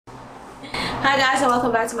Hi guys, and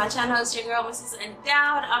welcome back to my channel. It's your girl Mrs.Endowed.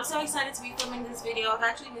 I'm so excited to be filming this video. I've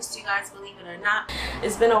actually missed you guys, believe it or not.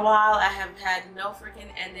 It's been a while. I have had no freaking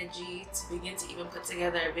energy to begin to even put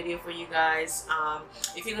together a video for you guys.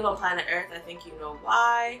 If you live on planet Earth, I think you know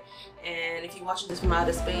why. And if you're watching this from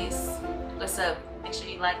outer space, what's up? Make sure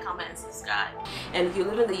you like, comment, and subscribe. And if you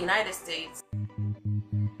live in the United States,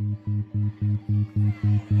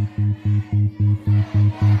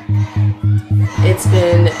 it's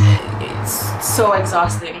so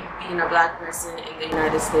exhausting being a black person in the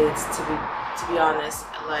United States, to be honest.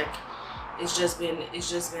 Like it's been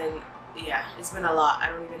a lot. I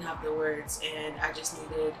don't even have the words, and I just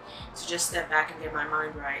needed to just step back and get my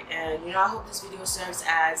mind right. And you know, I hope this video serves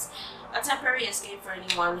as a temporary escape for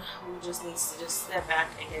anyone who just needs to just step back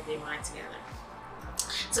and get their mind together.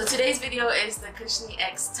 So today's video is the CUSHNIE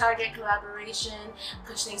x Target collaboration.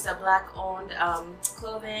 CUSHNIE is a black-owned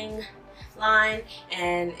clothing line,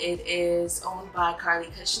 and it is owned by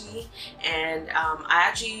CUSHNIE. And I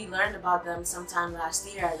actually learned about them sometime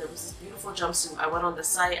last year. There was this beautiful jumpsuit. I went on the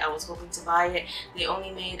site. I was hoping to buy it. They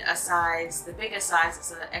only made a size, the biggest size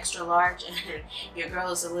is an extra large, and your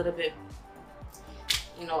girl is a little bit,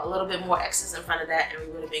 you know, a little bit more excess in front of that, and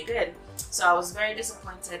we would have been good. So I was very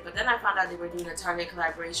disappointed, but then I found out they were doing a Target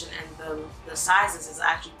collaboration, and the sizes is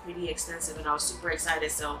actually pretty extensive, and I was super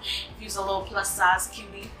excited. So if you're a little plus size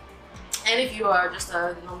cutie, and if you are just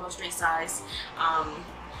a normal straight size,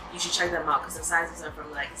 you should check them out, because the sizes are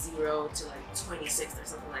from like 0 to like 26 or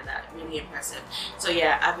something like that. Really impressive. So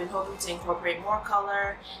yeah, I've been hoping to incorporate more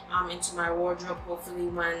color into my wardrobe, hopefully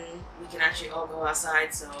when we can actually all go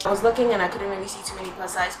outside. So I was looking and I couldn't really see too many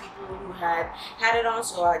plus size people who had it on,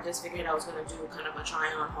 so I just figured I was going to do kind of a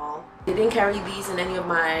try on haul. They didn't carry these in any of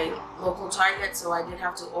my local Targets, so I did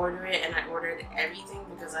have to order it, and I ordered everything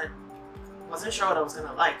because I wasn't sure what I was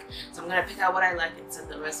gonna like. So I'm gonna pick out what I like and send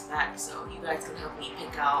the rest back, so you guys can help me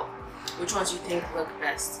pick out which ones you think look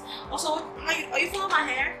best. Also, are you feeling my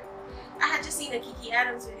hair? I had just seen a Kiki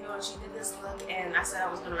Adams video and she did this look, and I said I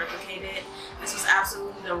was gonna replicate it. This was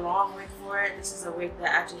absolutely the wrong wig for it. This is a wig that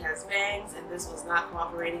actually has bangs, and this was not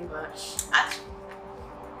cooperating, but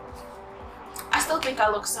I still think I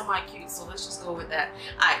look semi-cute, so let's just go with that.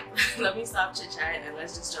 Alright, let me stop chit-chatting and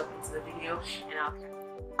let's just jump into the video, and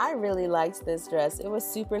I really liked this dress. It was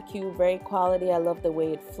super cute, very quality. I love the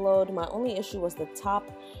way it flowed. My only issue was the top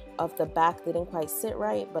of the back didn't quite sit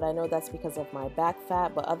right, but I know that's because of my back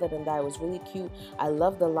fat. But other than that, it was really cute. I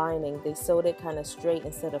love the lining. They sewed it kind of straight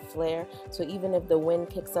instead of flare, so even if the wind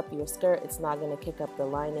kicks up your skirt, it's not going to kick up the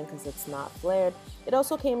lining because it's not flared. It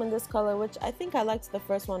also came in this color, which I think I liked the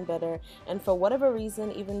first one better, and for whatever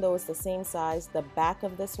reason, even though it's the same size, the back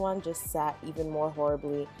of this one just sat even more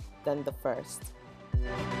horribly than the first.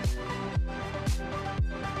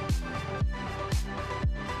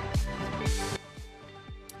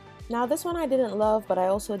 Now this one I didn't love, but I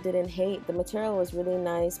also didn't hate. The material was really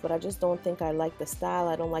nice, but I just don't think I like the style.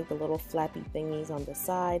 I don't like the little flappy thingies on the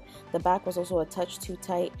side. The back was also a touch too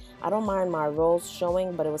tight. I don't mind my rolls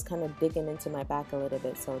showing, but it was kind of digging into my back a little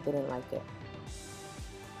bit, so I didn't like it.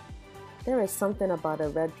 There is something about a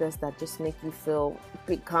red dress that just makes you feel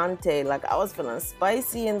picante. Like I was feeling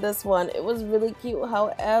spicy in this one. It was really cute.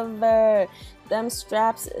 However, them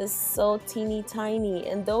straps is so teeny tiny,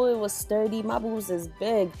 and though it was sturdy, my boobs is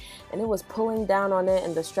big, and it was pulling down on it,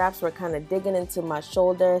 and the straps were kind of digging into my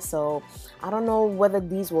shoulder. So I don't know whether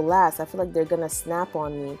these will last. I feel like they're gonna snap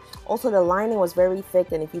on me. Also, the lining was very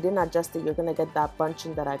thick, and if you didn't adjust it, you're gonna get that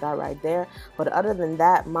bunching that I got right there. But other than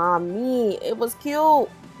that, mommy, it was cute.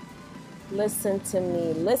 Listen to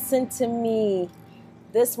me, listen to me.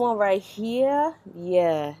 This one right here,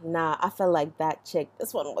 yeah, nah, I felt like that chick.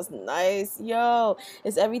 This one was nice. Yo,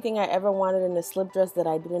 it's everything I ever wanted in a slip dress that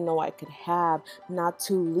I didn't know I could have. Not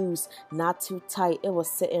too loose, not too tight. It was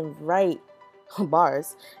sitting right.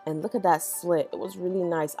 Bars. And look at that slit. It was really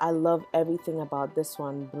nice. I love everything about this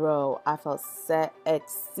one, bro. I felt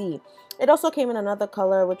sexy. It also came in another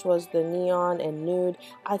color, which was the neon and nude.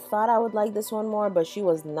 I thought I would like this one more, but she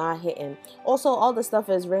was not hitting. Also, all the stuff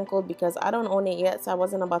is wrinkled because I don't own it yet, so I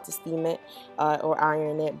wasn't about to steam it or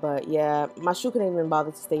iron it. But yeah, my shoe couldn't even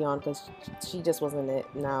bother to stay on because she just wasn't it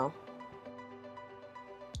now.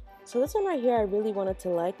 So this one right here I really wanted to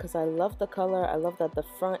like because I love the color. I love that the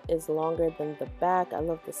front is longer than the back. I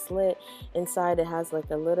love the slit. Inside it has like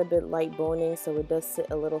a little bit light boning, so it does sit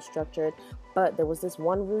a little structured. But there was this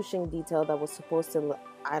one ruching detail that was supposed to,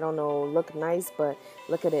 I don't know, look nice, but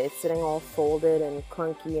look at it. It's sitting all folded and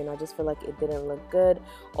clunky, and I just feel like it didn't look good.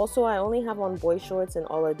 Also, I only have on boy shorts in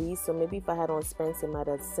all of these, so maybe if I had on Spanx, it might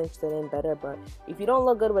have cinched it in better. But if you don't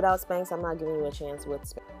look good without Spanx, I'm not giving you a chance with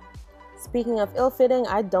Spanx. Speaking of ill-fitting,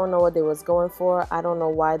 I don't know what they was going for. I don't know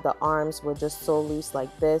why the arms were just so loose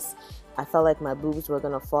like this. I felt like my boobs were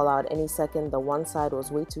gonna fall out any second. The one side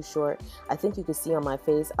was way too short. I think you could see on my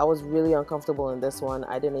face, I was really uncomfortable in this one.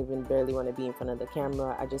 I didn't even barely want to be in front of the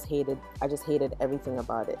camera. I just hated everything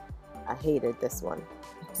about it. I hated this one.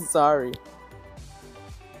 Sorry.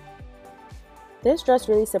 This dress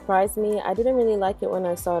really surprised me. I didn't really like it when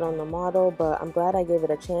I saw it on the model, but I'm glad I gave it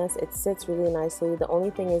a chance. It sits really nicely. The only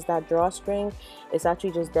thing is that drawstring is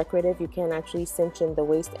actually just decorative. You can't actually cinch in the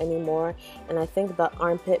waist anymore. And I think the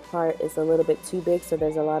armpit part is a little bit too big, so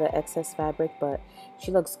there's a lot of excess fabric, but she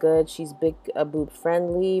looks good. She's big boob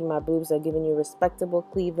friendly. My boobs are giving you respectable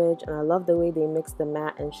cleavage, and I love the way they mix the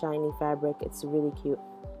matte and shiny fabric. It's really cute.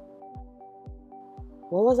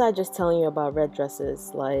 What was I just telling you about red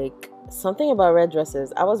dresses? Like, something about red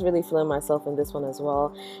dresses. I was really feeling myself in this one as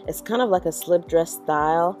well. It's kind of like a slip dress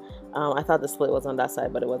style. I thought the slit was on that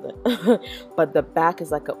side, but it wasn't. But the back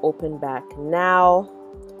is like an open back. Now,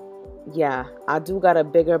 yeah, I do got a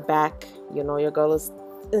bigger back. You know, your girl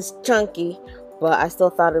is chunky, but I still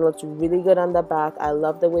thought it looked really good on the back. I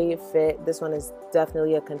love the way it fit. This one is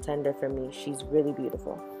definitely a contender for me. She's really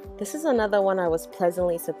beautiful. This is another one I was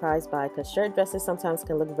pleasantly surprised by, because shirt dresses sometimes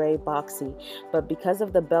can look very boxy, but because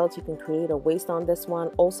of the belt you can create a waist on this one.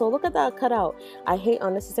 Also, look at that cutout. I hate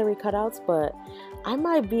unnecessary cutouts, but I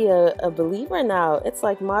might be a believer now. It's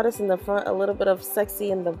like modest in the front, a little bit of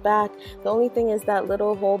sexy in the back. The only thing is that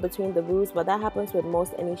little hole between the boobs, but that happens with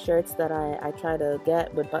most any shirts that I try to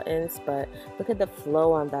get with buttons. But look at the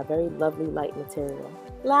flow on that, very lovely light material.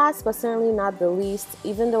 Last but certainly not the least,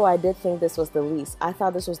 even though I did think this was the least, I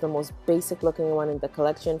thought this was the most basic looking one in the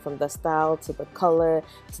collection, from the style to the color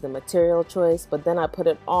to the material choice. But then I put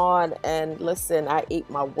it on and listen, I ate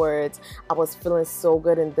my words. I was feeling so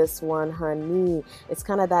good in this one, honey. It's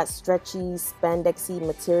kind of that stretchy, spandexy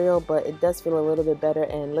material, but it does feel a little bit better.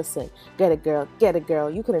 And listen, get it girl, get it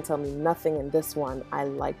girl. You couldn't tell me nothing in this one. I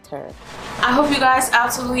liked her. I hope you guys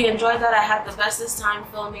absolutely enjoyed that. I had the bestest time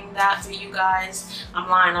filming that for you guys. I'm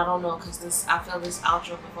lying, I don't know, because I filmed this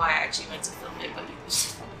outro before I actually went to film it, but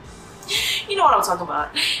you know what I'm talking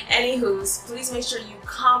about. Anywho's, please make sure you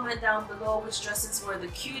comment down below which dresses were the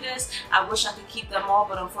cutest. I wish I could keep them all,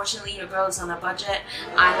 but unfortunately your girl is on a budget.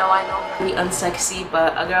 I know, very unsexy,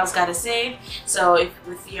 but a girl's gotta save. So if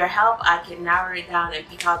with your help, I can narrow it down and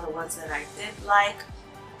pick out the ones that I did like.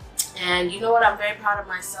 And you know what, I'm very proud of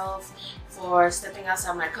myself for stepping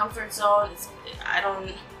outside my comfort zone. I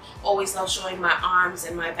don't always love showing my arms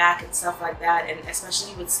and my back and stuff like that, and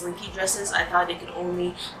especially with slinky dresses, I thought it could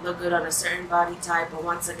only look good on a certain body type. But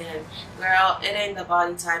once again, girl, it ain't the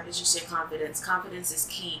body type, it's just your confidence. Confidence is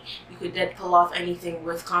key. You could dead pull off anything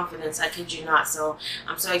with confidence, I kid you not. So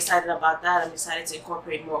I'm so excited about that. I'm excited to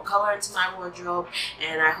incorporate more color into my wardrobe,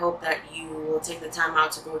 and I hope that you will take the time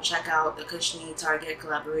out to go check out the CUSHNIE Target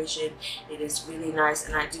collaboration. It is really nice,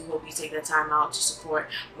 and I do hope you take the time out to support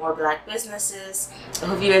more Black businesses. I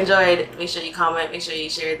hope you enjoyed. Make sure you comment, make sure you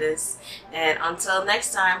share this, and until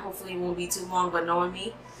next time, hopefully it won't be too long, but knowing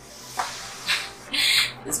me,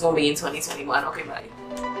 it's gonna be in 2021. Okay,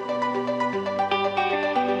 bye.